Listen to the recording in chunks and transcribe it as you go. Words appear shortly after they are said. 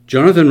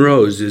Jonathan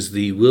Rose is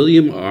the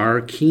William R.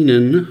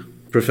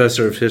 Keenan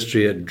Professor of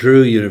History at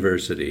Drew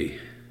University.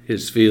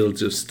 His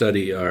fields of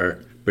study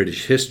are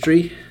British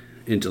history,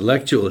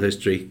 intellectual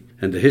history,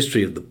 and the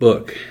history of the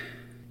book.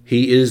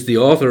 He is the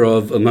author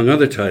of, among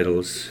other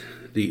titles,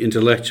 The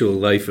Intellectual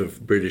Life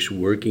of British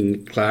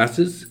Working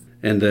Classes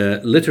and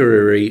The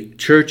Literary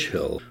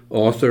Churchill,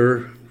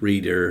 author,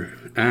 reader,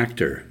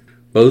 actor,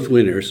 both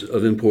winners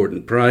of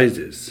important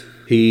prizes.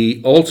 He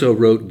also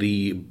wrote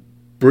the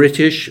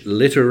British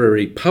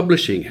Literary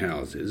Publishing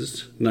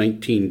Houses,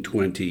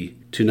 1920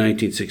 to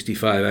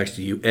 1965.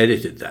 Actually, you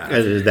edited that.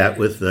 Edited that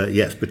with,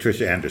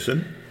 Patricia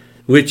Anderson.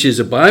 Which is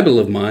a Bible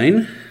of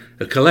mine,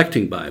 a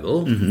collecting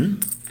Bible,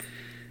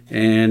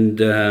 and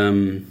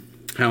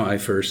how I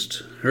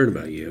first heard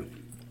about you.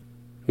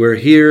 We're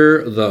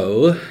here,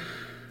 though,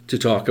 to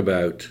talk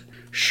about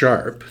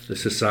SHARP, the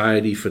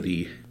Society for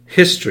the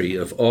History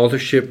of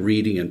Authorship,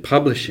 Reading, and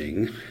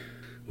Publishing,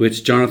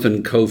 which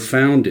Jonathan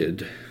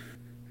co-founded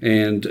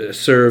and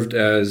served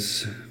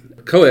as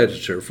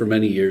co-editor for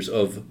many years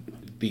of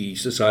the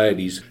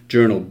Society's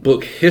journal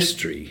Book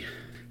History.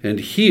 And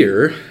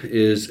here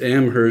is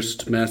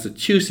Amherst,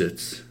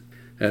 Massachusetts,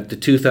 at the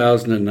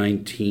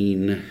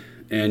 2019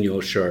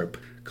 Annual SHARP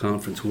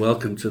Conference.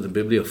 Welcome to the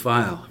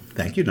Bibliophile.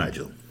 Thank you,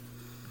 Nigel.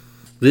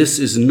 This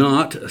is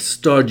not a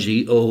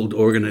stodgy old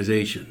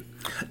organization.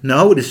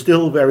 No, it is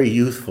still very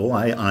youthful.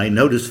 I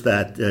noticed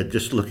that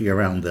just looking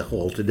around the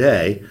hall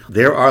today,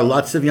 there are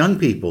lots of young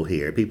people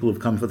here, people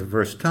who've come for the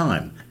first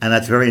time. And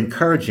that's very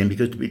encouraging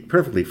because, to be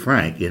perfectly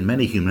frank, in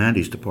many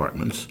humanities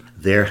departments,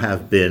 there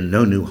have been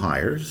no new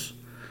hires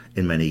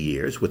in many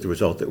years, with the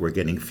result that we're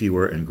getting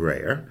fewer and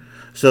grayer.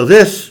 So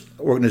this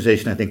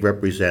organization, I think,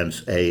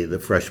 represents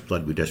the fresh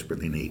blood we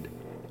desperately need.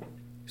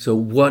 So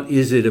what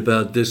is it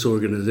about this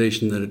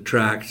organization that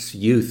attracts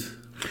youth?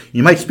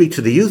 You might speak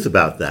to the youth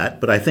about that,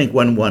 but I think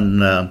one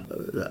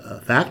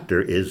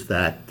factor is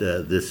that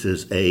this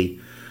is a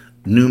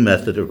new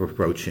method of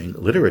approaching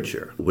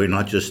literature. We're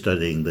not just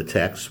studying the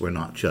text, we're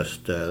not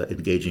just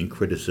engaging in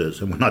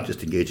criticism, we're not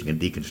just engaging in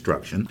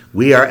deconstruction.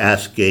 We are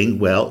asking,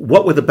 well,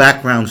 what were the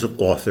backgrounds of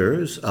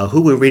authors?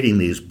 Who were reading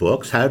these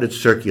books? How did it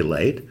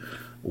circulate?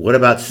 What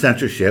about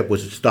censorship?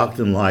 Was it stocked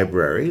in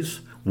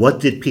libraries?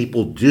 What did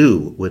people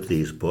do with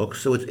these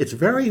books? So it's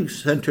very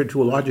centered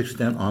to a large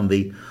extent on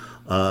the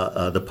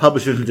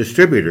publishers and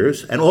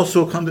distributors, and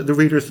also the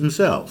readers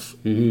themselves.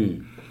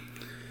 Mm-hmm.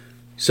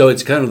 So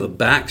it's kind of a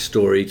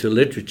backstory to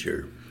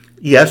literature.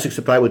 Yes,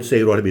 except I would say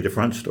it ought to be the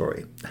front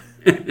story.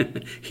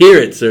 Here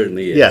it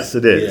certainly is. Yes,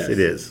 it is. Yes. It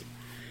is.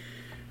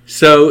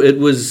 So it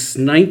was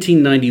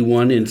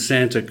 1991 in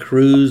Santa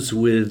Cruz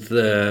with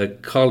a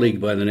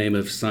colleague by the name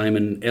of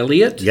Simon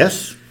Elliott.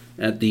 Yes.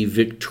 At the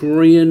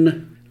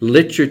Victorian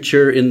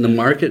Literature in the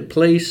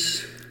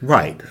Marketplace.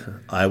 Right.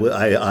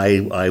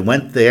 I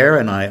went there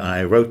and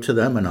I wrote to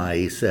them and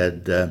I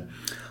said,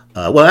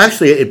 well,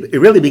 actually, it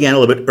really began a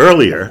little bit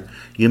earlier.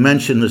 You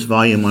mentioned this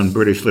volume on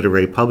British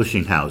literary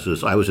publishing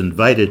houses. I was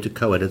invited to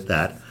co-edit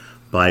that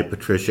by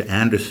Patricia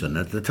Anderson.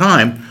 At the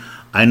time,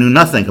 I knew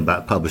nothing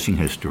about publishing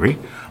history,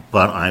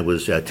 but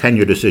a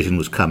tenure decision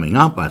was coming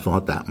up. I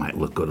thought that might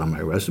look good on my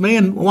resume,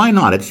 and why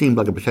not? It seemed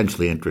like a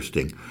potentially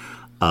interesting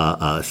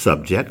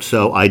subject.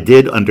 So I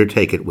did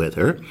undertake it with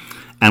her.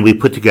 And we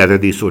put together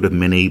these sort of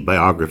mini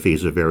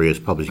biographies of various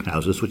publishing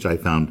houses, which I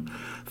found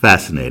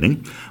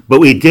fascinating. But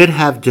we did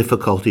have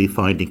difficulty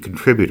finding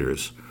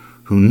contributors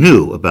who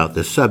knew about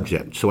this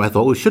subject. So I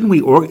thought, well, shouldn't we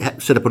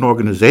set up an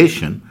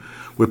organization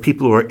where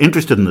people who are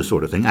interested in this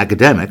sort of thing,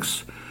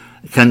 academics,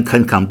 can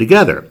come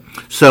together?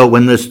 So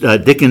when this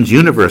Dickens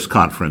Universe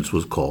Conference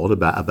was called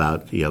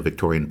about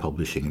Victorian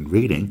publishing and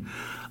reading,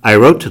 I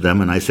wrote to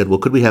them and I said, well,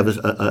 could we have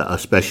a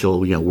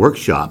special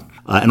workshop,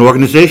 an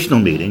organizational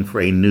meeting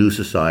for a new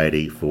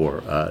society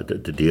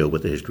to deal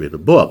with the history of the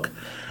book?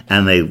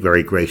 And they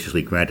very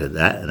graciously granted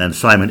that. And then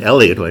Simon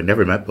Elliott, who I'd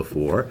never met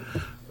before,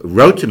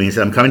 wrote to me and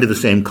said, I'm coming to the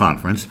same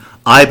conference.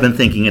 I've been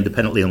thinking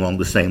independently along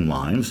the same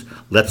lines.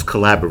 Let's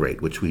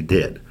collaborate, which we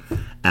did.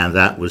 And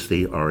that was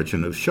the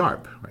origin of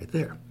SHARP right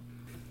there.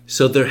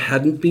 So there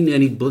hadn't been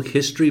any book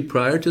history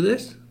prior to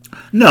this?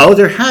 No,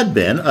 there had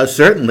been.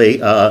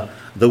 Certainly,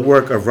 the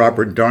work of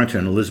Robert Darnton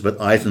and Elizabeth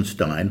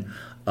Eisenstein.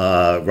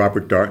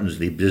 Robert Darnton's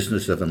The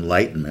Business of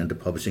Enlightenment, a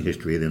publishing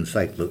history of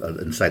the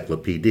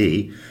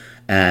encyclopedia,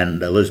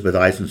 and Elizabeth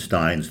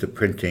Eisenstein's The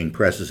Printing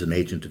Press as an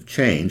Agent of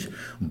Change.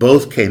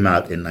 Both came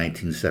out in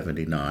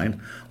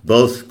 1979.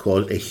 Both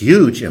caused a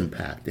huge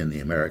impact in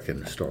the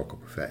American historical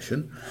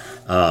profession.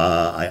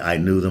 I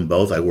knew them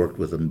both. I worked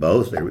with them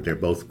both. They're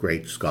both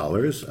great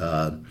scholars.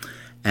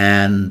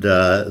 And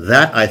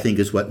that, I think,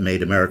 is what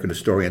made American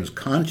historians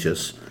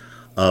conscious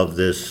of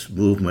this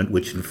movement,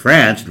 which in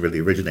France, really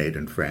originated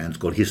in France,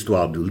 called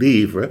Histoire du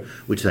Livre,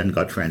 which then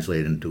got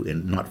translated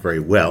not very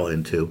well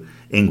into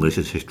English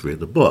as History of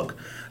the Book.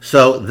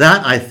 So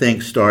that, I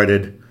think,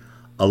 started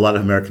a lot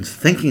of Americans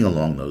thinking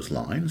along those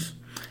lines.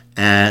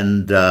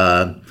 And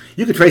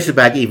you could trace it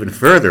back even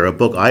further. A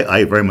book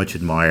I very much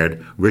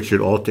admired,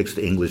 Richard Altick's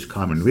The English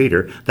Common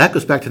Reader, that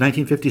goes back to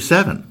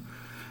 1957.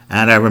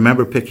 And I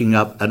remember picking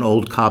up an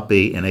old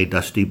copy in a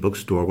dusty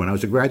bookstore when I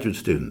was a graduate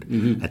student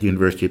at the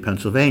University of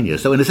Pennsylvania.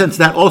 So in a sense,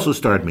 that also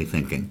started me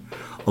thinking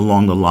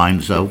along the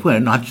lines of, well,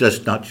 not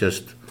just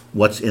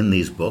what's in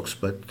these books,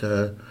 but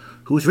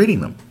who's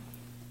reading them.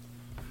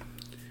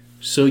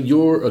 So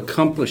your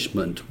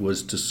accomplishment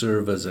was to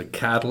serve as a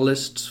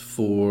catalyst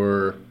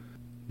for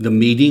the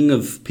meeting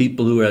of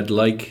people who had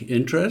like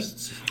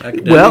interests,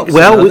 academics and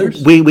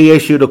others? We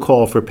issued a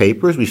call for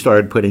papers. We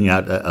started putting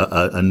out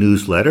a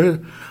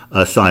newsletter,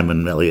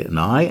 Simon Elliott and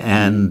I,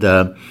 and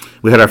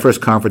we had our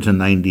first conference in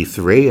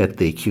 '93 at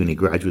the CUNY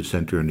Graduate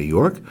Center in New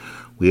York.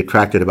 We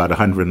attracted about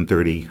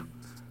 130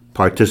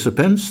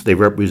 participants. They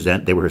were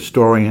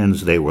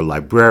historians, they were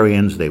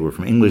librarians, they were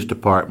from English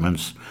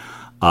departments,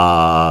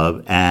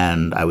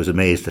 and I was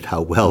amazed at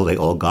how well they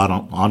all got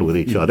on with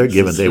each other,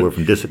 given they were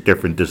from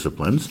different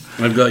disciplines.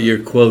 I've got your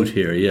quote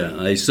here, yeah.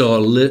 I saw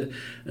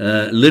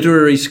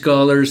literary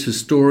scholars,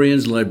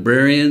 historians,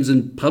 librarians,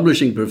 and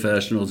publishing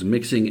professionals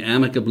mixing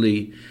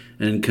amicably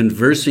and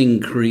conversing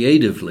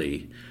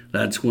creatively.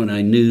 That's when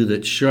I knew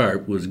that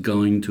Sharp was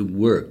going to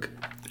work.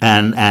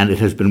 And it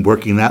has been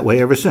working that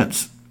way ever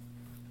since.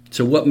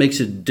 So what makes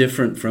it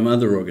different from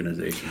other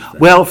organizations then?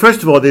 Well,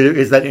 first of all, there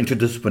is that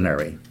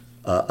interdisciplinary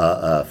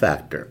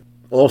factor.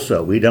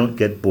 Also, we don't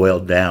get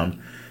boiled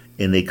down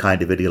in the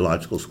kind of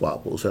ideological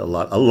squabbles that a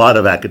lot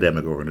of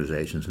academic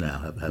organizations now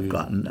have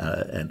gotten.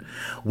 And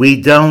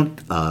we don't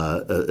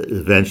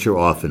venture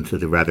off into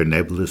the rather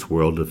nebulous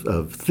world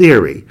of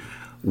theory.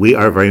 We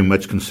are very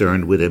much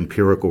concerned with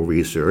empirical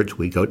research.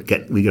 We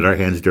get our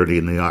hands dirty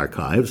in the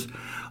archives.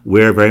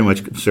 We're very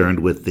much concerned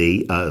with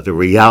the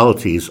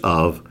realities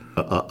of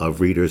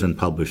readers and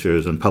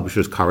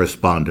publishers'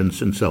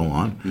 correspondence and so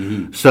on.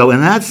 Mm-hmm. So in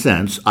that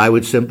sense, I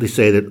would simply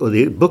say that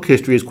the book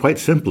history is quite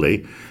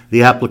simply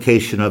the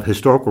application of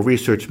historical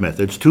research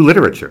methods to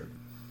literature.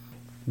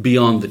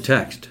 Beyond the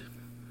text.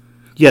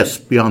 Yes,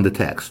 beyond the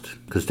text,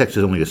 because text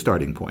is only a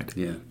starting point.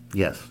 Yeah.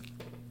 Yes.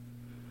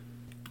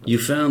 You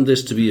found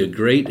this to be a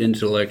great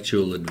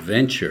intellectual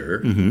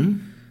adventure,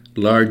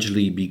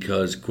 largely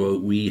because,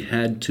 quote, we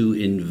had to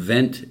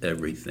invent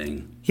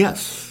everything.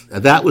 Yes,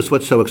 that was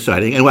what's so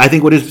exciting, and I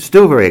think what is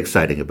still very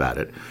exciting about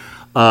it.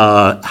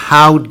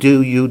 How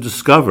do you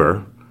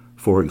discover,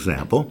 for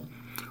example,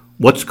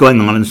 what's going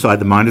on inside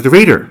the mind of the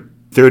reader?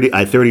 30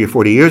 or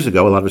 40 years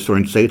ago, a lot of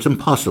historians say it's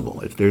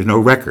impossible. There's no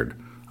record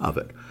of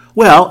it.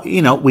 Well,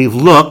 we've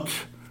looked.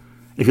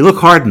 If you look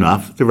hard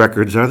enough, the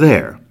records are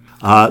there.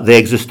 They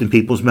exist in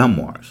people's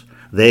memoirs.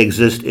 They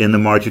exist in the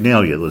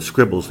marginalia, the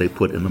scribbles they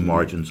put in the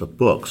margins of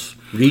books.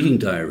 Reading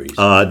diaries.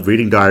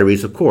 Reading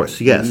diaries, of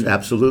course. Yes,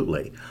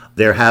 absolutely.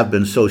 There have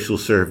been social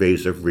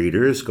surveys of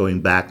readers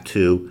going back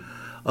to,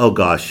 it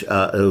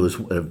was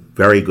a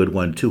very good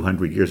one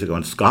 200 years ago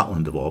in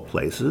Scotland, of all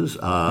places.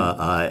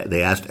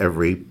 They asked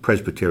every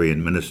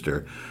Presbyterian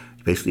minister,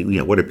 basically,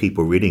 what are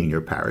people reading in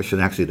your parish?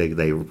 And actually,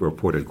 they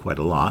reported quite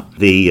a lot.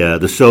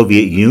 The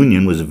Soviet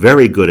Union was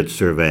very good at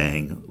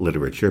surveying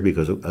literature,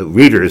 because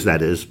readers,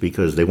 that is,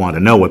 because they want to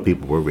know what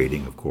people were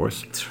reading, of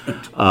course. That's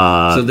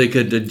right. So they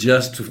could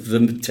adjust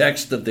the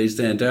text that they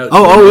sent out.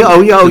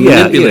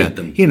 Manipulate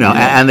them.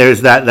 And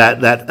there's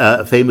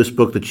that famous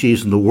book, The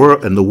Cheese and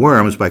the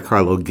Worms, by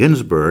Carlo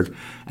Ginzburg,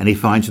 and he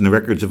finds in the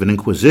records of an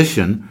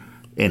Inquisition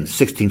in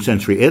 16th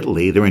century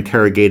Italy, they're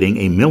interrogating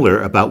a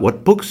miller about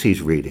what books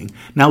he's reading.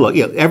 Now, look,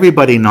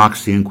 everybody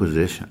knocks the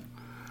Inquisition,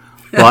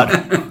 but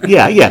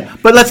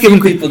but let's give him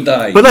give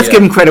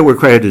him credit where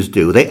credit is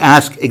due. They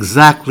ask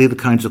exactly the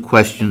kinds of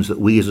questions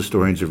that we as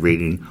historians of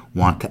reading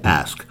want to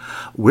ask.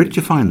 Where did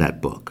you find that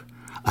book?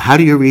 How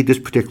do you read this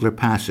particular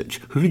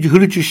passage? Who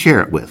did you share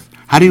it with?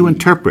 How do you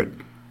interpret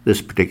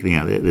this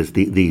particular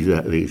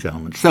these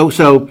elements? So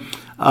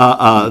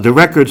the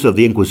records of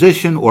the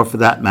Inquisition, or for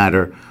that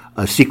matter,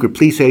 secret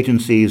police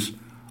agencies,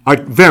 are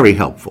very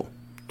helpful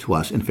to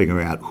us in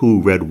figuring out who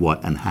read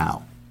what and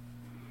how.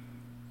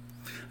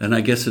 And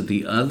I guess at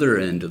the other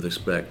end of the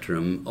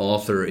spectrum,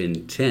 author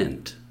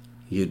intent.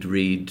 You'd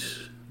read,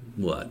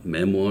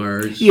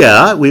 memoirs?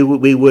 Yeah, we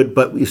would,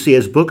 but you see,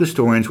 as book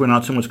historians, we're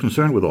not so much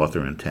concerned with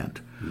author intent.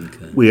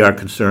 Okay. We are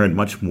concerned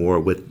much more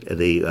with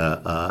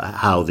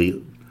how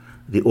the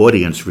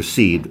audience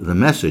received the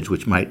message,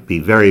 which might be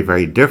very,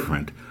 very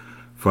different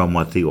from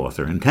what the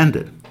author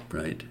intended.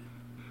 Right.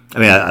 I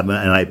mean, in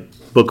my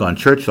book on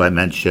Churchill, I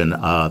mention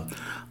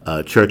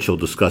Churchill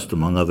discussed,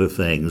 among other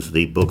things,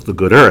 the book *The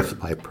Good Earth*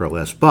 by Pearl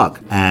S. Buck,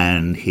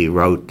 and he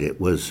wrote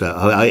it was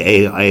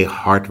a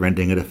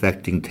heart-rending and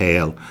affecting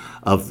tale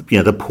of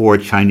the poor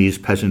Chinese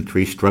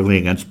peasantry struggling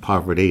against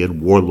poverty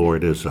and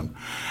warlordism.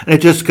 And it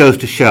just goes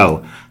to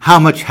show how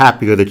much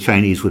happier the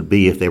Chinese would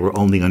be if they were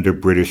only under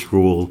British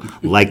rule,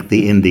 like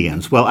the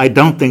Indians. Well, I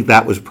don't think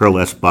that was Pearl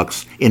S.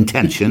 Buck's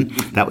intention.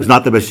 That was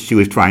not the message she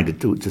was trying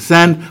to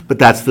send, but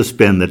that's the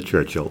spin that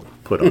Churchill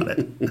put on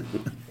it.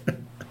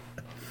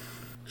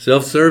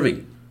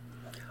 Self-serving.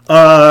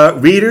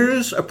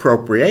 Readers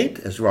appropriate,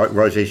 as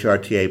Roger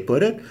Chartier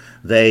put it.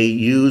 They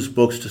use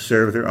books to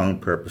serve their own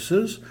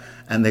purposes,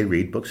 and they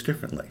read books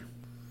differently.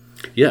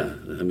 Yeah,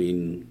 I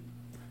mean,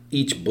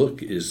 each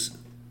book is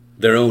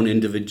their own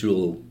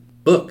individual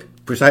book.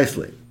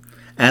 Precisely.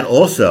 And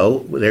also,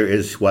 there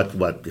is what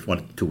if you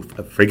want to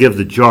forgive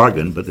the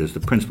jargon, but there's the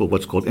principle of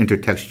what's called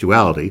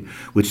intertextuality,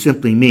 which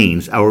simply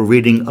means our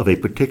reading of a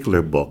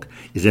particular book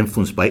is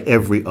influenced by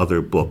every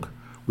other book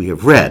we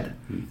have read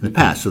in the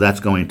past. So that's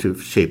going to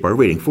shape our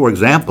reading. For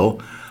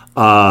example,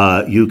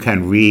 you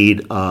can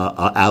read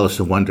Alice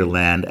in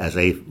Wonderland as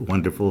a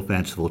wonderful,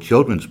 fanciful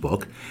children's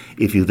book.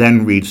 If you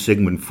then read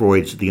Sigmund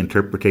Freud's The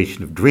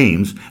Interpretation of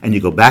Dreams, and you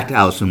go back to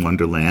Alice in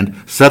Wonderland,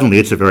 suddenly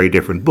it's a very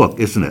different book,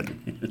 isn't it?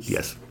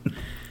 Yes.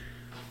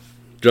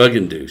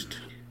 Drug-induced.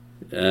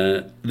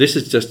 This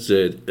is just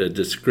a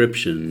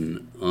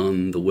description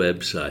on the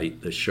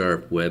website, the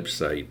Sharp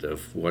website,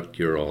 of what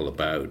you're all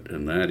about,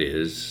 and that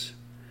is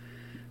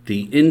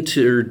the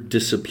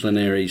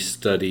interdisciplinary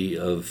study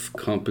of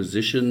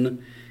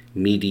composition,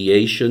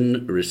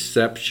 mediation,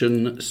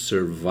 reception,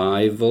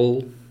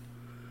 survival,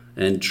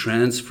 and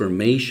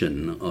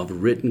transformation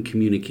of written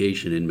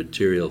communication in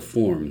material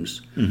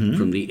forms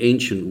from the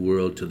ancient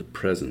world to the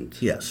present.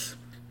 Yes.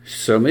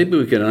 So maybe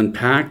we could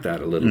unpack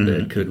that a little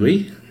bit, could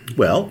we?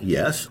 Well,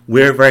 yes.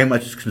 We're very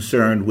much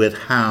concerned with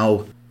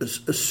how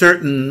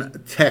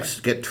certain texts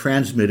get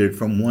transmitted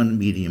from one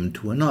medium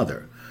to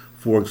another.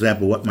 For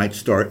example, what might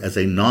start as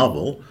a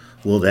novel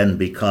will then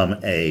become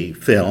a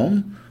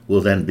film,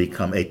 will then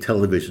become a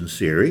television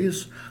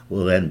series,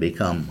 will then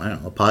become,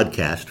 a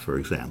podcast, for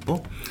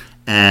example,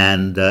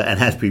 and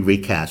has to be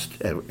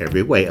recast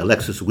every way.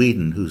 Alexis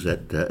Whedon, who's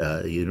at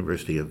the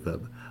University of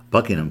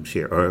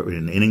Buckinghamshire, or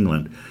in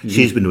England,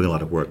 she's been doing a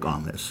lot of work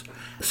on this.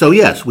 So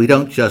yes, we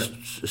don't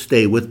just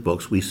stay with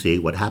books, we see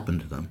what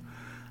happened to them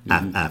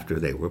after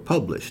they were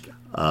published.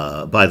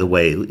 By the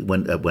way,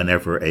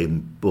 whenever a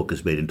book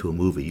is made into a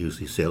movie,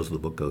 usually sales of the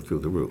book go through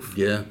the roof.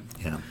 Yeah.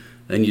 Yeah.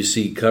 And you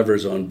see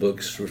covers on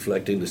books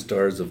reflecting the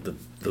stars of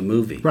the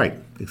movie. Right,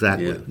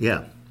 exactly,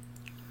 yeah.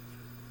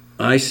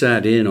 I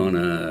sat in on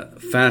a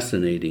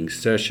fascinating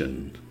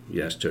session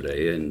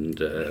yesterday, and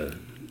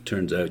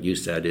turns out you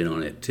sat in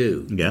on it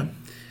too. Yeah.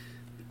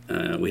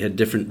 We had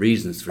different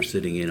reasons for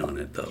sitting in on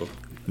it, though.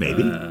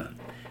 Maybe.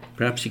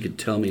 Perhaps you could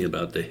tell me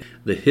about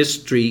the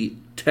history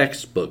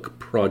textbook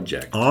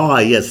project.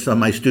 Yes. Some of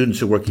my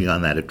students are working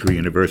on that at Drew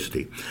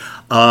University.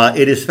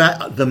 It is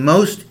the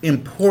most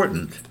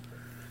important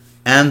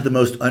and the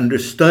most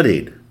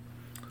understudied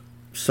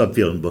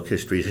subfield in book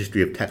history is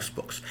history of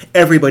textbooks.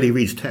 Everybody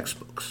reads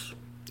textbooks.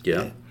 Yeah.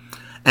 Okay?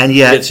 And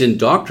yet it's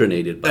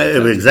indoctrinated by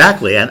textbooks.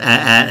 Exactly.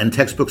 And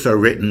textbooks are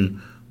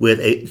written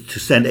to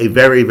send a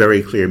very,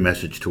 very clear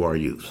message to our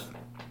youth.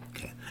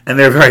 Okay. And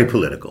they're very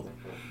political.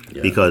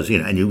 Yeah. Because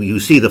and you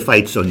see the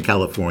fights in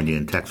California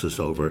and Texas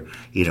over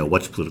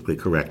what's politically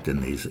correct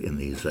in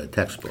these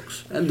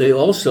textbooks. And they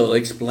also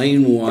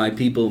explain why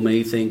people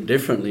may think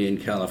differently in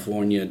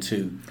California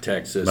to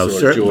Texas or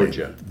certainly.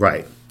 Georgia.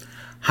 Right.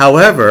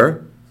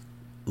 However,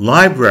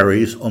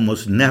 libraries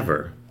almost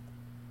never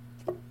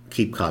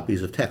keep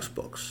copies of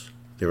textbooks.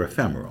 They're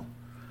ephemeral.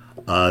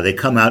 They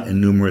come out in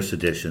numerous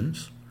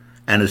editions.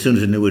 And as soon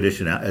as a new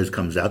edition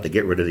comes out, they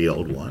get rid of the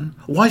old one.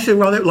 Why should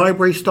a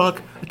library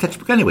stock a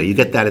textbook anyway? You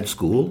get that at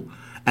school,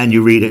 and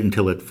you read it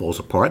until it falls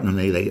apart, and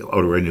then they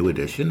order a new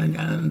edition.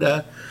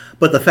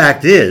 But the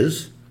fact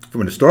is,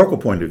 from an historical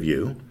point of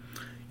view,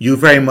 you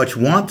very much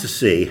want to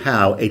see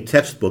how a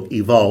textbook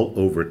evolved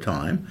over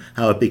time,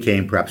 how it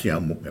became perhaps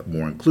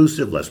more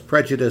inclusive, less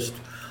prejudiced,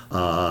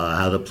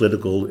 how the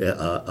political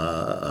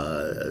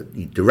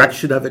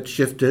direction of it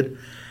shifted.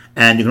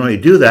 And you can only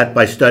do that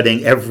by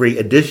studying every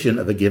edition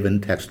of a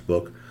given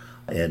textbook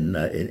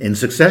in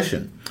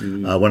succession.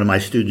 One of my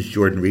students,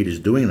 Jordan Reed, is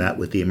doing that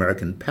with The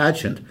American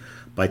Pageant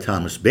by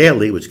Thomas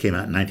Bailey, which came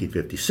out in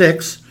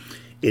 1956.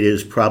 It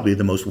is probably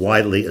the most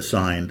widely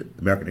assigned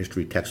American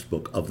history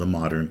textbook of the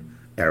modern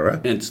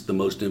era. Hence the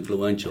most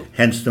influential.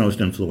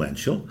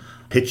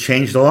 It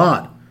changed a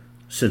lot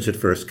since it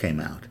first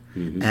came out.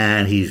 Mm-hmm.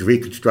 And he's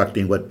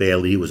reconstructing what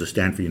Bailey, who was a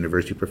Stanford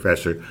University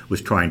professor,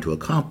 was trying to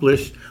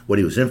accomplish, what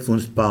he was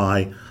influenced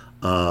by,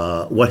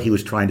 what he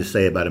was trying to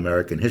say about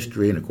American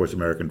history, and of course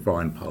American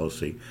foreign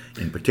policy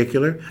in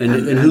particular. And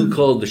who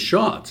called the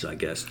shots, I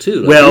guess,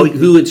 too?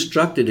 Who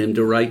instructed him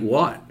to write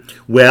what?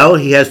 Well,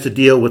 he has to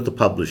deal with the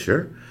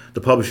publisher.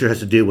 The publisher has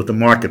to deal with the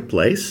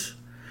marketplace.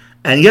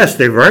 And yes,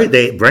 they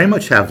very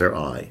much have their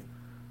eye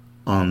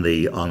on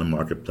the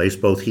marketplace,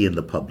 both he and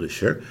the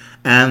publisher,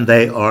 and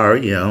they are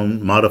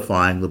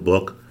modifying the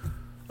book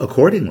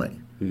accordingly.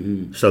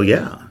 Mm-hmm. So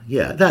yeah.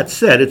 That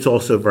said, it's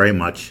also very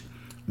much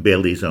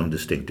Bailey's own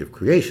distinctive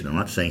creation. I'm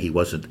not saying he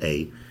wasn't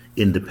a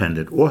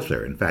independent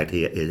author. In fact,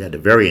 he had a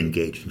very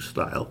engaging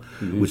style,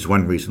 which is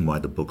one reason why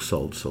the book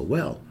sold so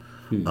well,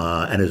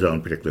 and his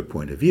own particular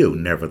point of view.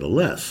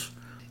 Nevertheless,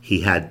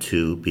 he had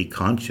to be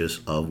conscious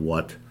of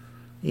what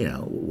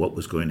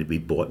was going to be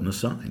bought and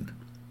assigned.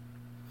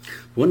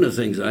 One of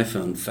the things I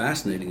found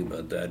fascinating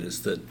about that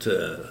is that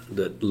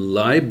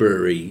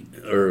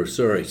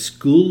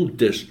school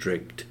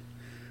district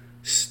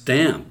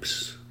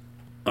stamps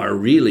are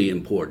really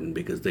important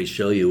because they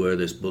show you where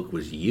this book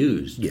was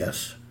used.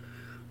 Yes.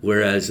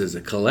 Whereas as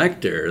a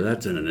collector,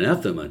 that's an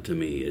anathema to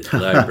me. It's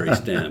library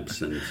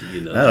stamps and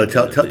Oh, that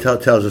kind of thing.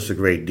 tells us a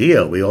great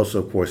deal. We also,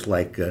 of course,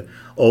 like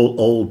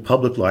old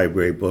public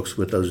library books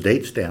with those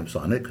date stamps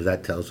on it, because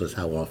that tells us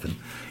how often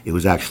it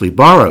was actually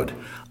borrowed.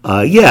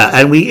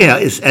 Yeah,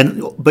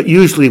 and but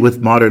usually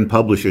with modern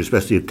publishers,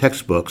 especially of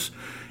textbooks,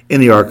 in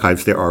the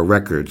archives there are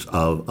records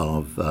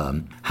of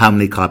how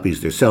many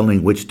copies they're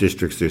selling, which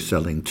districts they're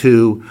selling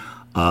to.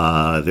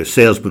 Their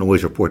salesmen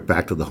always report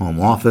back to the home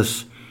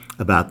office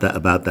about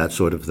that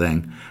sort of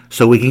thing,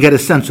 so we can get a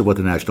sense of what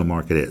the national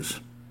market is.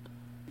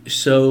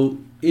 So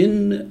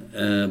in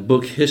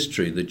Book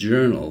History, the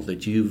journal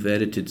that you've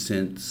edited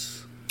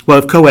since... Well,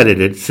 I've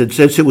co-edited since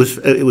it was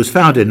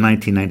founded in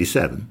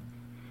 1997.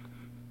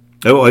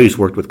 I always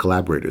worked with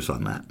collaborators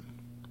on that.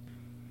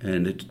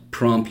 And it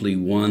promptly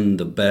won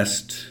the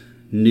Best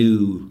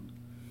New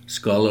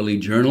Scholarly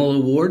Journal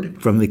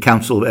Award? From the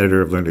Council of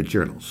Editor of Learned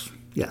Journals.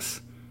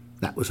 Yes,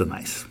 that was a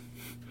nice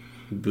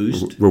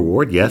boost.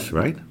 Reward, yes,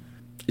 right?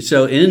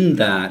 So in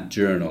that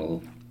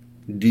journal,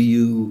 do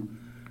you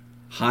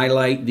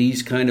highlight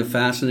these kind of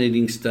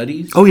fascinating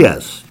studies? Oh,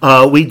 yes.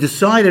 We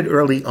decided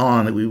early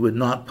on that we would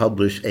not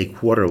publish a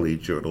quarterly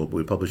journal, but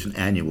we'd publish an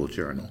annual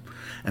journal.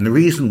 And the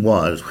reason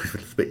was,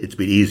 it's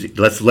been easy,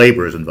 less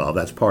labor is involved,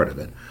 that's part of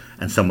it,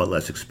 and somewhat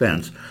less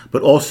expense.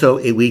 But also,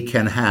 we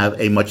can have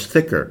a much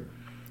thicker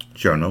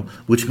journal,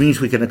 which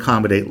means we can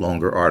accommodate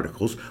longer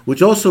articles,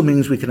 which also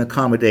means we can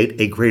accommodate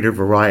a greater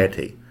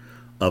variety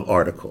of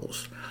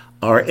articles.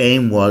 Our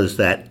aim was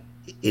that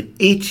in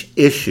each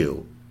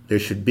issue, there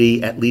should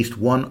be at least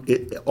one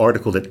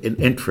article that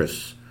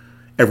interests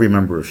every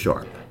member of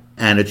SHARP.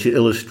 And it should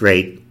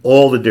illustrate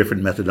all the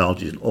different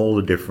methodologies and all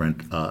the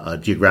different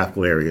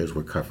geographical areas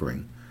we're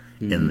covering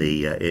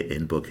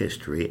in book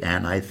history.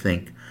 And I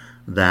think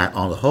that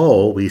on the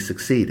whole, we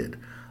succeeded.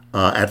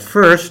 At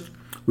first,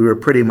 we were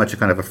pretty much a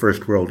kind of a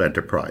first world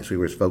enterprise. We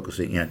were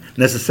focusing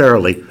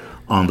necessarily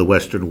on the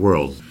Western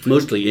world.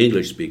 Mostly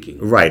English speaking.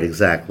 Right,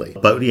 exactly.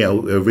 But,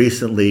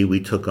 recently we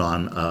took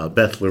on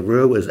Beth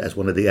LaRue as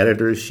one of the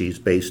editors. She's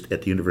based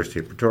at the University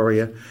of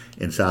Pretoria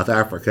in South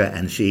Africa,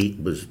 and she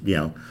was,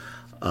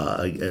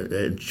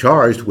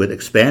 charged with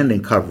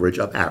expanding coverage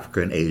of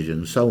Africa and Asia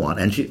and so on.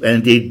 And she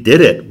indeed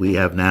did it. We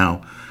have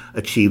now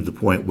achieved the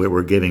point where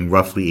we're giving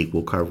roughly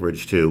equal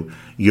coverage to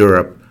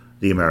Europe,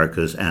 the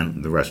Americas,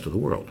 and the rest of the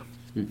world.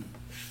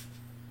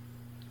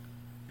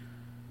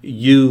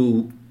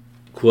 You,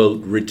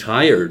 quote,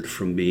 retired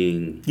from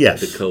being Yes.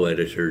 the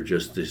co-editor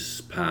just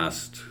this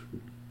past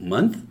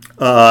month?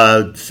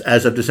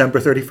 As of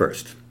December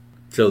 31st.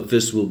 So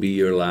this will be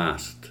your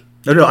last?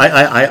 No,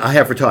 I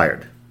have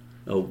retired.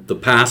 Oh, the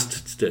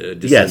past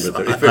December Yes,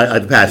 31st?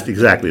 I've passed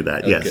exactly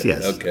that. Okay,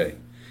 Yes. Okay.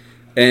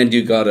 And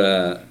you got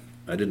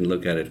I didn't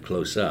look at it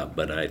close up,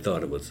 but I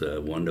thought it was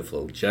a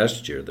wonderful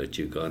gesture that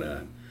you got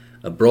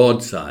a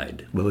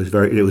broadside. Well,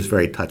 it was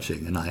very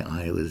touching, and I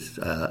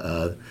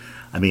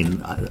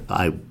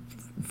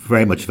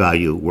very much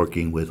value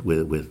working with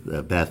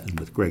Beth and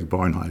with Greg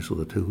Barnheisel,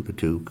 the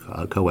two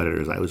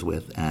co-editors I was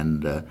with,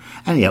 and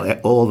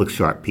all the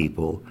SHARP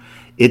people.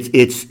 It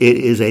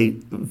is a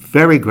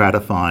very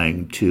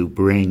gratifying to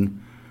bring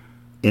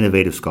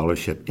innovative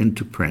scholarship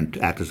into print,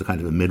 act as a kind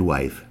of a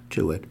midwife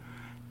to it,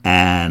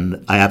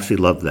 and I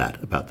absolutely love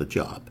that about the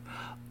job.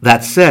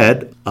 That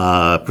said,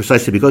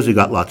 precisely because we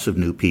got lots of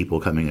new people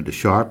coming into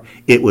SHARP,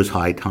 it was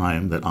high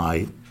time that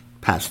I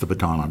passed the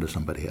baton on to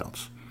somebody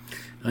else.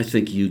 I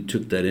think you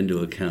took that into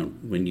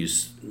account when you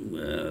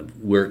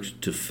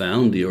worked to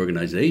found the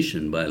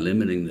organization by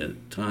limiting the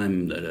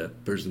time that a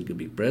person could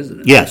be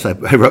president. Yes,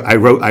 I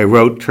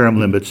wrote term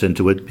limits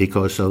into it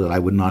because so that I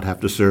would not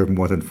have to serve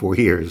more than 4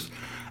 years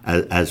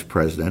as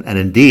president, and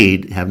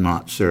indeed have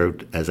not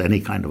served as any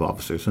kind of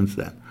officer since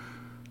then.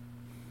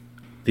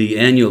 The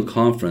annual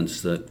conference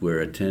that we're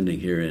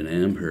attending here in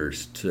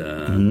Amherst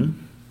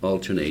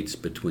alternates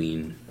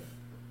between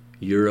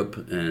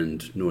Europe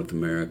and North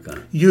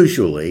America.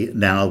 Usually.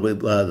 Now,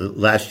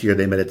 last year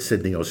they met at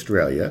Sydney,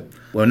 Australia.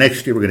 Well,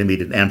 next year we're going to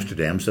meet in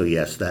Amsterdam, so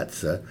yes,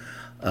 that's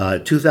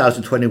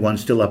 2021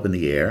 still up in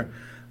the air.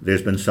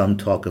 There's been some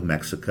talk of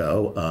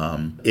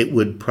Mexico. It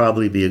would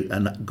probably be a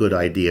good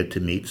idea to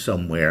meet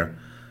somewhere,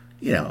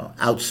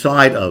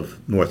 outside of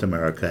North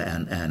America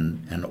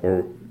and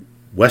or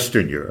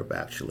Western Europe,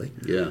 actually.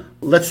 Yeah.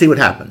 Let's see what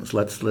happens.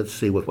 Let's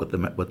see what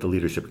the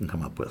leadership can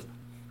come up with.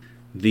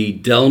 The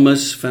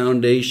Delmas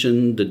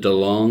Foundation, the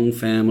DeLong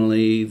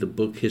family, the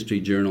Book History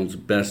Journal's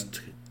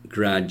best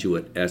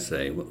graduate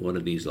essay. What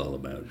are these all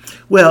about?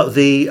 Well,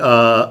 the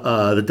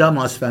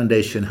Delmas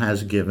Foundation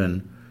has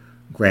given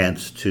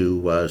grants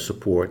to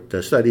support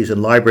studies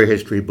in library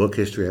history, book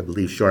history. I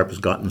believe SHARP has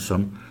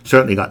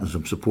certainly gotten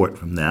some support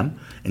from them,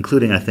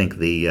 including, I think,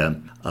 the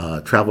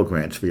travel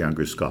grants for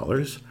younger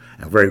scholars.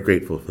 I'm very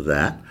grateful for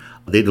that.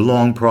 The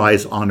DeLong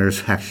Prize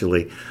honors,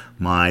 actually,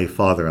 my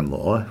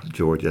father-in-law,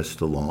 George S.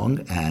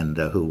 DeLong, and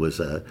who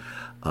was a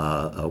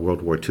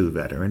World War II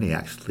veteran. He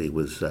actually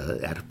was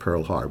at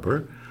Pearl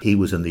Harbor. He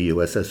was in the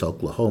USS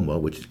Oklahoma,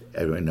 which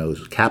everyone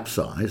knows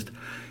capsized.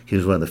 He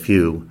was one of the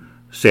few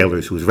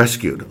sailors who was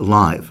rescued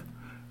alive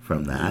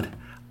from that.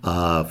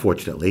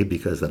 Fortunately,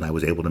 because then I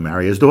was able to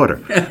marry his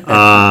daughter.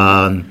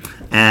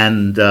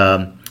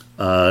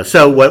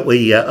 So what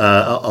we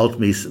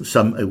ultimately,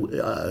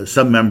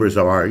 some members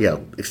of our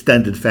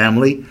extended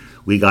family,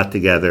 we got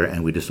together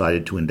and we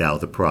decided to endow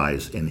the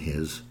prize in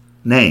his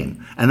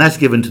name. And that's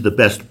given to the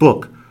best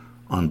book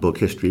on book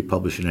history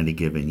published in any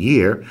given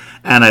year.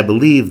 And I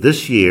believe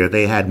this year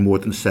they had more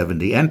than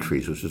 70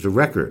 entries, which is a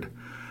record,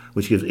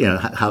 which gives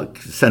a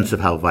sense of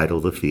how vital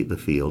the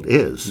field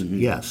is. Mm-hmm.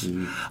 Yes.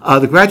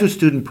 Mm-hmm. The Graduate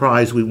Student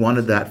Prize, we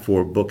wanted that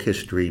for book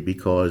history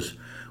because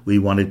we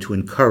wanted to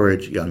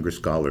encourage younger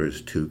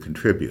scholars to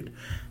contribute.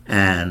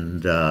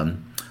 And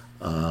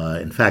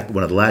in fact,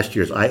 one of the last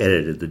years I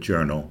edited the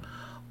journal.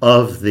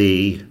 Of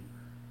the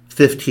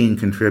 15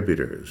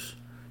 contributors,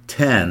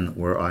 10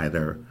 were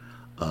either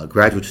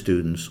graduate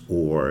students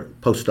or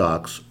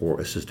postdocs or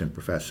assistant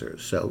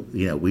professors. So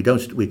we've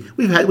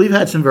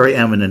had some very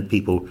eminent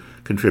people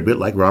contribute,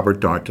 like Robert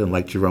Darnton,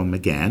 like Jerome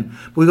McGann.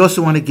 But we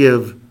also want to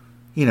give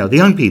the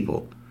young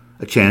people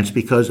a chance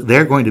because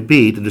they're going to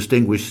be the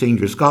distinguished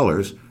senior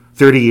scholars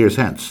 30 years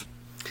hence.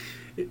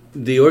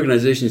 The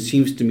organization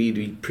seems to me to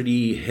be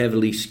pretty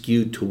heavily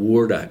skewed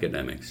toward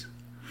academics.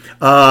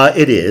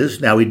 It is.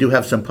 Now, we do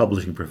have some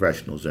publishing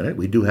professionals in it.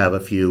 We do have a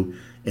few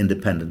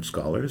independent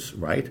scholars,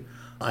 right?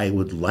 I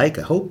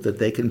hope that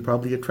they can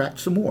probably attract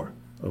some more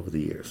over the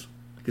years.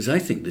 Because I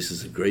think this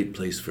is a great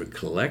place for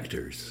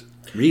collectors.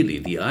 Really,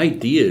 the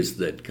ideas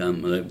that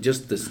come,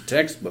 just this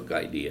textbook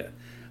idea,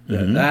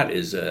 mm-hmm.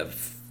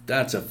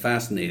 That's a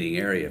fascinating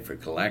area for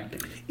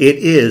collecting. It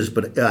is,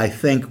 but I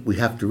think we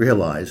have to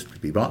realize, to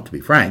be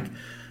frank,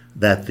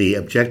 that the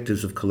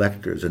objectives of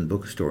collectors and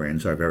book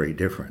historians are very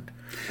different.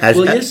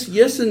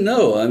 Yes and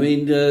no. I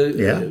mean,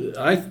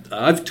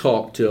 I've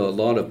talked to a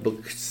lot of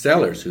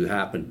booksellers who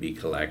happen to be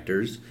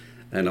collectors,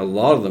 and a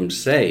lot of them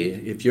say,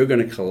 if you're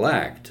going to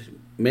collect,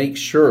 make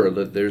sure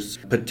that there's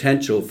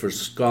potential for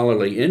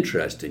scholarly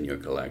interest in your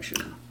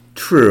collection.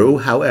 True.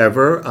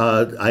 However,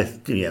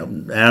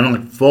 I'm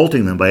not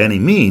faulting them by any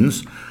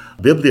means.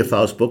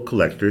 Bibliophiles, book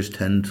collectors,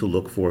 tend to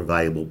look for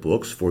valuable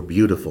books, for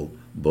beautiful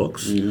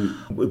books.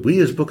 Mm-hmm. We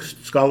as book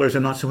scholars are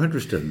not so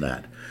interested in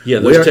that. Yeah,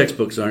 those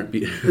textbooks aren't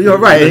beautiful. You're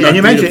right, and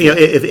you mentioned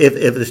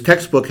if this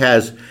textbook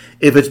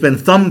if it's been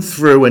thumbed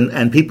through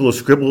and people have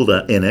scribbled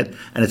in it,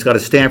 and it's got a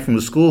stamp from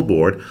the school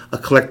board, a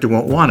collector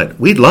won't want it.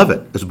 We'd love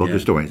it as book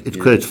historians. It's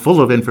because it's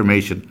full of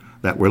information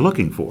that we're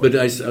looking for. But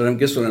I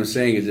guess what I'm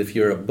saying is if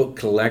you're a book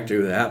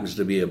collector who happens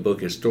to be a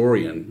book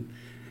historian,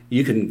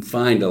 you can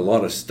find a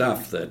lot of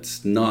stuff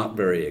that's not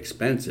very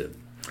expensive.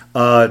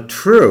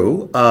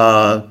 True.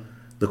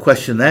 The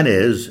question then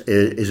is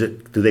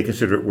do they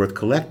consider it worth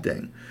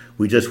collecting?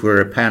 We just were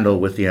a panel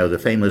with the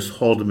famous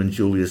Haldeman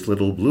Julius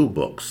Little Blue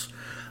books.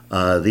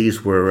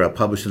 These were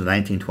published in the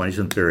 1920s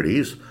and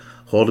 30s.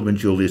 Haldeman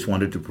Julius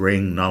wanted to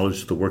bring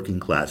knowledge to the working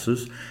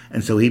classes,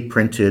 and so he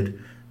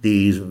printed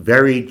these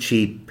very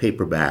cheap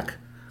paperback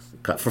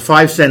for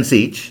 5 cents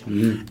each,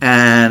 mm-hmm.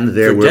 and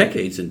there were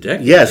decades and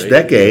decades. Yes, right?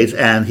 decades,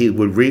 and he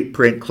would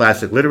reprint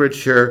classic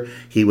literature.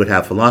 He would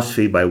have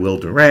philosophy by Will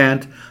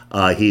Durant.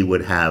 He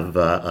would have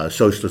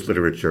socialist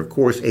literature, of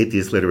course,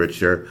 atheist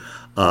literature,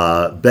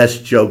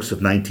 best jokes of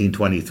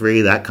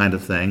 1923, that kind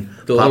of thing.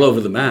 All over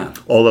the map.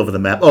 All over the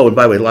map. Oh, and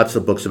by the way, lots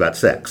of books about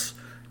sex.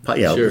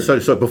 Sure.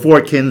 So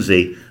before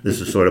Kinsey, this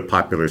is sort of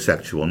popular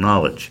sexual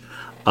knowledge.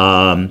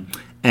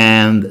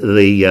 And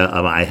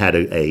I had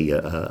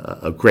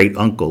a great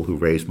uncle who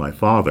raised my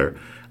father,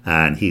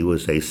 and he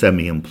was a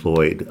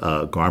semi-employed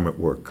garment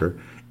worker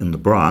in the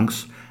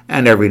Bronx.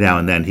 And every now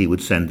and then he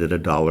would send in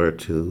 $1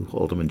 to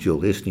Haldeman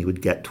Julius, and he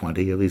would get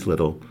 20 of these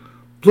little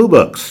blue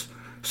books.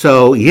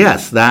 So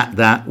yes,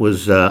 that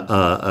was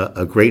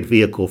a great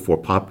vehicle for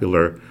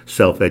popular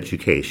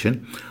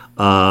self-education.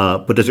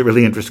 But does it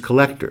really interest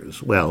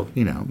collectors? Well,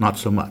 not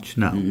so much.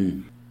 No.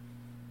 Mm-hmm.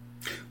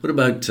 What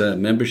about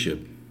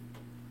membership?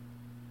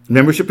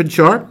 Membership in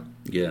Sharp?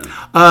 Yeah.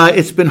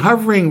 It's been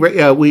hovering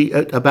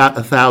about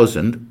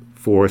 1,000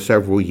 for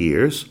several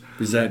years.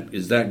 Is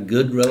that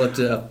good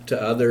relative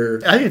to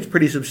other? I think it's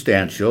pretty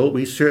substantial.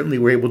 We certainly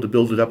were able to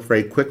build it up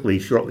very quickly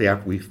shortly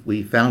after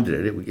we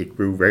founded it. It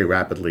grew very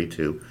rapidly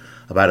to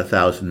about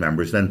 1,000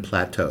 members, then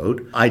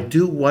plateaued. I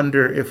do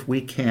wonder if we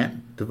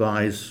can't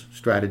devise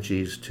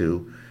strategies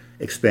to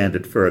expand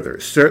it further.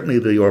 Certainly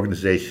the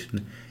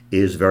organization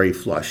is very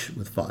flush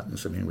with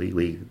funds. I mean,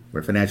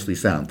 we're financially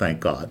sound, thank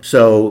God.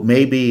 So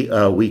maybe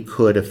we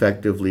could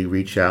effectively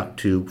reach out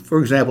to, for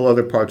example,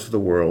 other parts of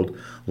the world,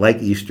 like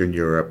Eastern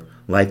Europe,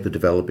 like the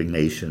developing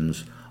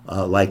nations,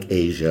 like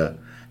Asia,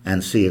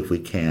 and see if we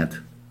can't,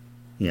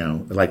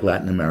 like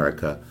Latin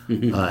America,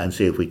 mm-hmm. And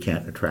see if we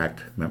can't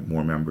attract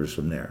more members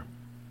from there.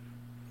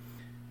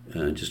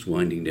 Just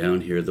winding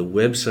down here, the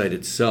website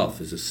itself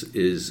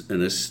is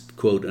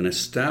quote, an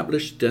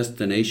established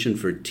destination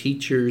for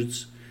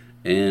teachers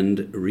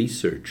and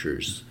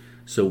researchers.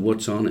 So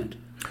what's on it?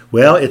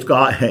 Well, it's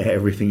got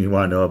everything you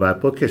want to know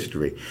about book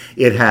history.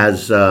 It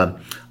has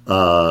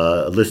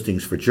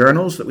listings for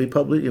journals that we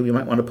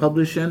might want to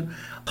publish in,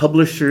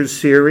 publishers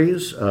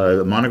series,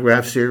 a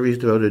monograph series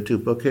devoted to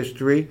book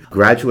history,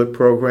 graduate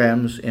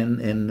programs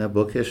in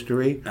book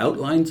history.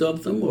 Outlines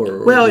of them,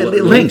 or well,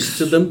 links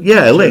to them?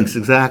 Yeah, sure. Links,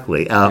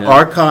 exactly.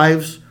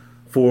 Archives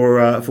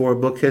for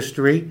book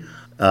history.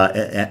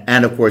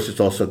 And of course, it's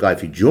also a guide.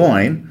 If you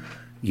join,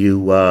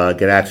 you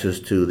get access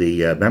to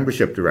the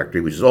membership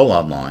directory, which is all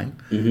online,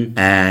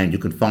 and you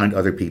can find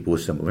other people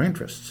with similar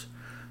interests.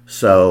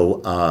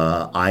 So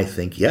I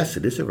think, yes,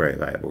 it is a very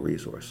valuable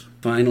resource.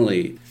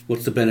 Finally,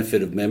 what's the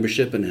benefit of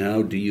membership, and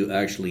how do you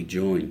actually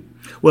join?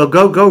 Well,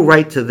 go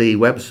right to the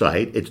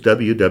website. It's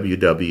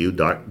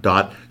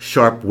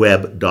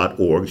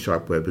www.sharpweb.org.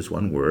 Sharpweb is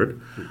one word.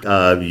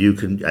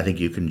 I think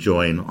you can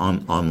join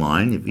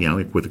online,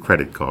 with a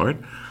credit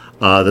card.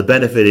 The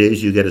benefit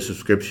is you get a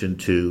subscription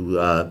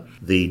to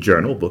the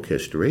journal, Book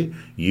History.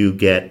 You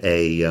get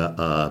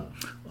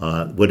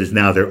what is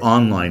now their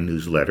online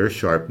newsletter,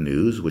 Sharp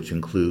News, which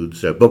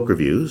includes book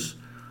reviews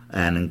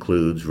and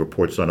includes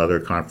reports on other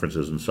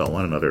conferences and so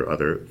on, and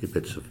other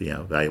bits of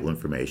valuable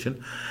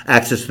information.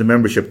 Access to the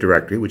membership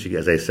directory, which,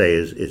 as I say,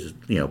 is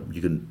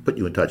you can put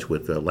you in touch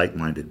with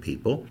like-minded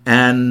people,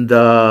 and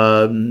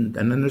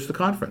then there's the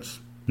conference.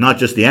 Not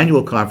just the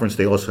annual conference;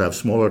 they also have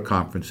smaller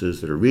conferences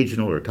that are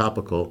regional or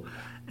topical,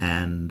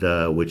 and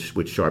which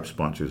Sharp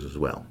sponsors as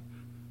well.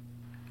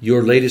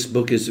 Your latest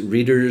book is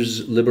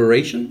Reader's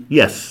Liberation?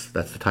 Yes,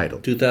 that's the title.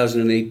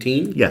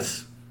 2018?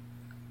 Yes.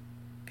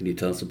 Can you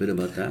tell us a bit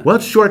about that? Well,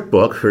 it's a short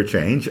book, for a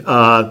change.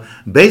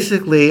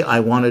 Basically,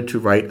 I wanted to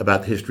write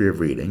about the history of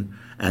reading,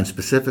 and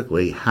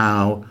specifically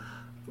how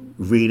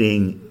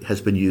reading has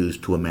been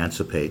used to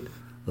emancipate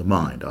the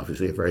mind.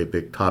 Obviously, a very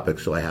big topic,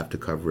 so I have to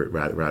cover it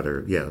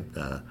rather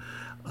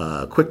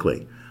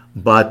quickly.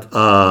 But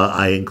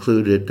I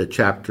included the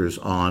chapters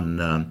on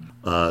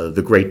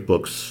the great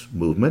books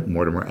movement,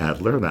 Mortimer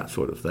Adler, that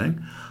sort of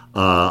thing.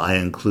 I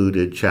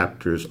included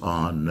chapters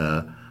on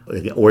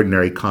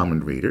ordinary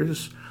common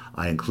readers.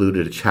 I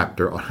included a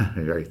chapter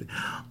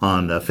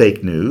on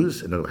fake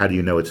news. How do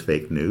you know it's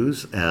fake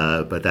news?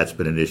 But that's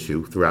been an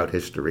issue throughout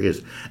history,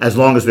 as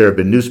long as there have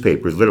been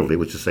newspapers, literally,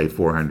 which is, say,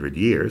 400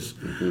 years.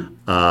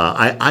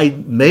 I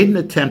made an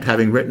attempt,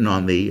 having written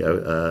on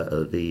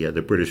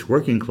the British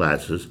working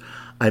classes,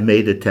 I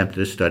made an attempt at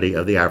a study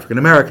of the African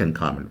American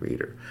common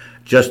reader.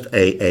 Just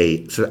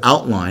a sort of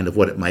outline of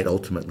what it might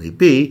ultimately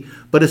be,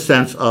 but a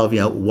sense of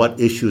what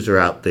issues are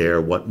out there,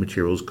 what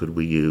materials could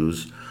we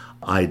use.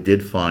 I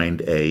did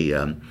find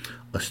a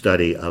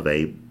study of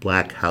a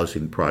public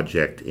housing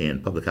project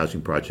in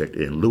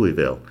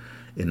Louisville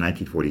in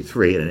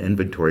 1943, and an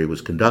inventory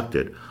was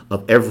conducted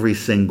of every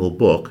single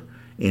book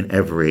in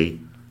every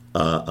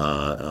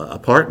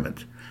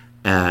apartment,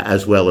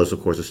 as well as,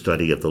 of course, a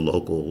study of the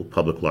local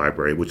public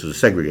library, which is a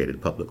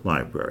segregated public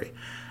library.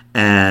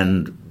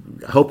 And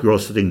I hope you're all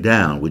sitting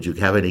down. Would you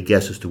have any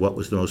guess as to what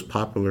was the most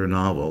popular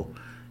novel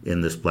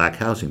in this black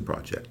housing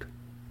project?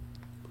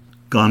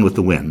 Gone with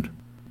the Wind.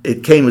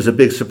 It came as a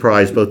big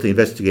surprise both to the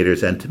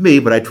investigators and to me,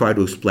 but I tried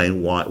to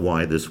explain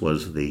why this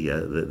was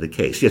the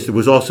case. Yes, there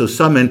was also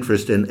some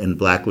interest in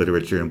black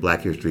literature and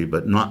black history,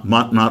 but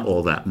not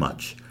all that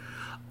much.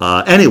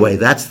 Anyway,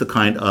 that's the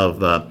kind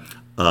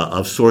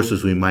of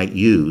sources we might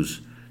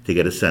use to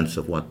get a sense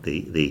of what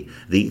the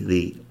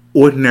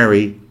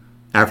ordinary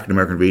African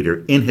American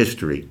reader in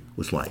history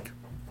was like.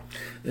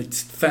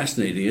 It's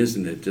fascinating,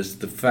 isn't it? Just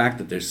the fact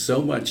that there's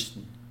so much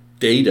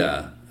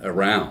data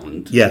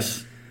around.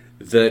 Yes.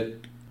 That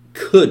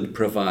could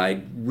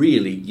provide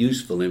really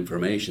useful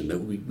information that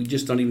we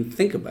just don't even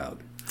think about.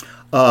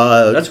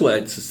 That's why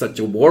it's such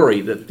a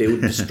worry that they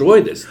would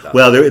destroy this stuff.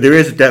 Well, there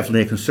is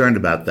definitely a concern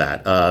about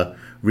that.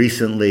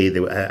 Recently,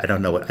 I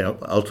don't know what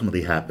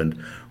ultimately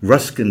happened.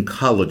 Ruskin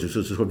College, which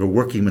is sort of a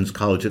workingmen's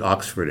college at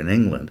Oxford in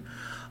England,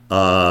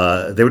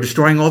 they were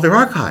destroying all their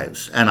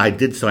archives. And I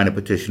did sign a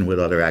petition with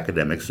other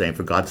academics saying,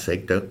 for God's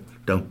sake,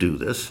 don't do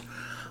this.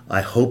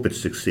 I hope it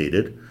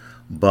succeeded.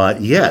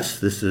 But yes,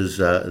 this is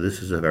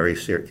a very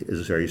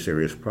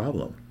serious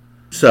problem.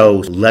 So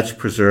let's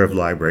preserve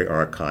library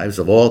archives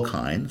of all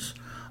kinds,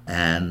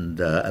 and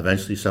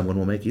eventually someone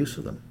will make use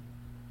of them.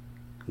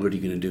 What are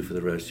you going to do for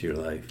the rest of your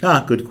life?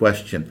 Good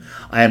question.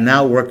 I am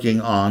now working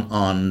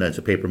on that's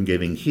a paper I'm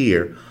giving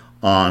here,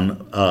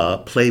 on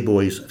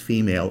Playboy's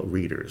female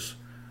readers.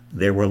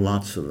 There were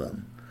lots of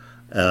them.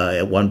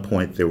 At one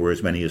point, there were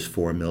as many as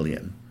 4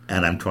 million.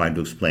 And I'm trying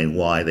to explain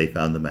why they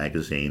found the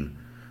magazine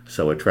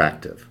so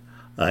attractive,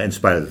 in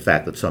spite of the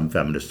fact that some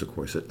feminists, of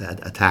course,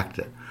 attacked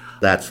it.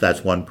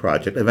 That's one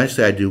project.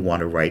 Eventually, I do want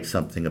to write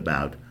something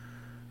about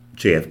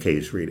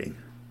JFK's reading.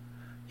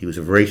 He was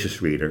a voracious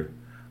reader.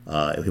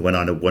 If he went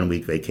on a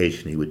one-week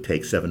vacation, he would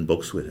take 7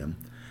 books with him.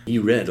 He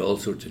read all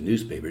sorts of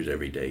newspapers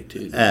every day,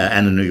 too.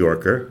 And the New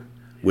Yorker,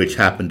 which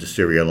happened to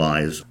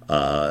serialize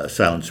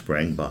Silent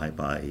Spring by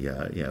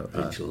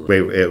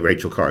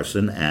Rachel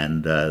Carson,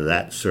 and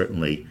that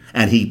certainly,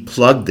 and he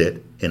plugged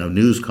it in a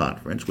news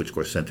conference, which of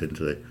course sent it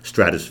into the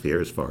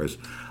stratosphere as far as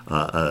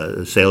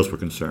sales were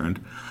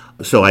concerned.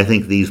 So I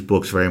think these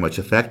books very much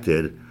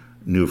affected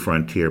new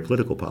frontier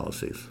political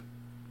policies.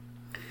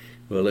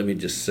 Well, let me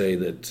just say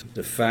that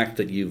the fact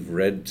that you've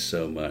read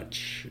so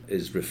much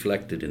is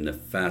reflected in the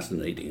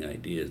fascinating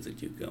ideas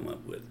that you've come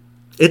up with.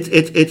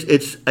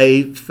 It's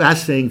a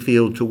fascinating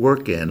field to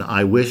work in.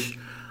 I wish,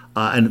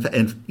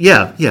 and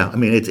yeah. I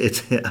mean,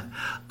 it's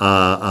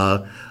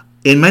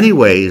in many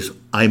ways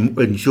I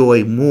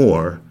enjoy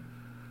more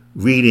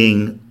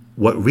reading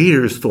what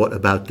readers thought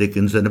about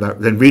Dickens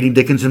than reading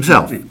Dickens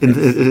himself.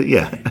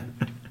 Yeah.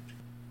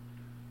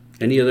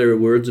 Any other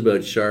words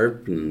about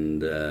Sharp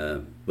and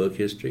book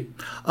history?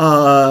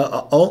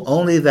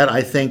 Only that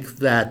I think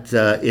that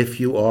if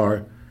you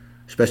are,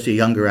 especially a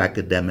younger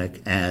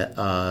academic,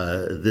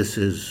 this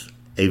is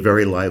a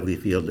very lively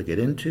field to get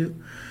into.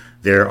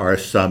 There are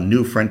some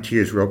new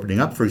frontiers we're opening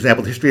up. For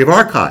example, the history of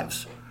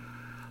archives.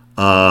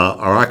 Are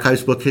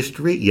archives book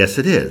history? Yes,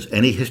 it is.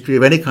 Any history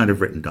of any kind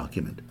of written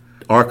document.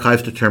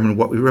 Archives determine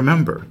what we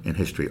remember in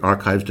history.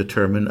 Archives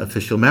determine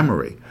official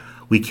memory.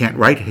 We can't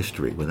write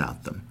history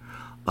without them.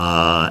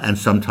 And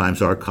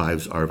sometimes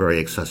archives are very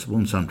accessible,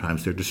 and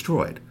sometimes they're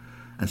destroyed,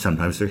 and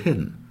sometimes they're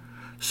hidden.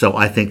 So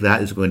I think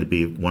that is going to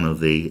be one of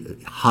the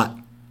hot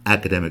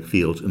academic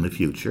fields in the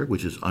future,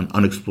 which is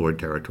unexplored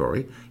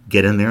territory.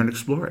 Get in there and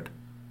explore it.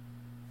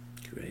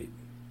 Great.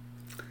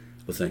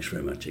 Well, thanks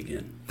very much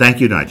again. Thank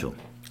you, Nigel.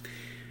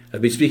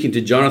 I've been speaking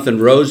to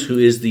Jonathan Rose, who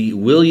is the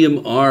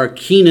William R.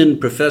 Keenan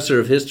Professor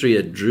of History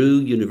at Drew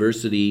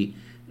University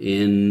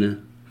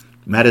in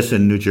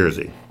Madison, New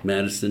Jersey.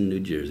 Madison, New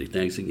Jersey.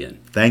 Thanks again.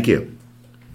 Thank you.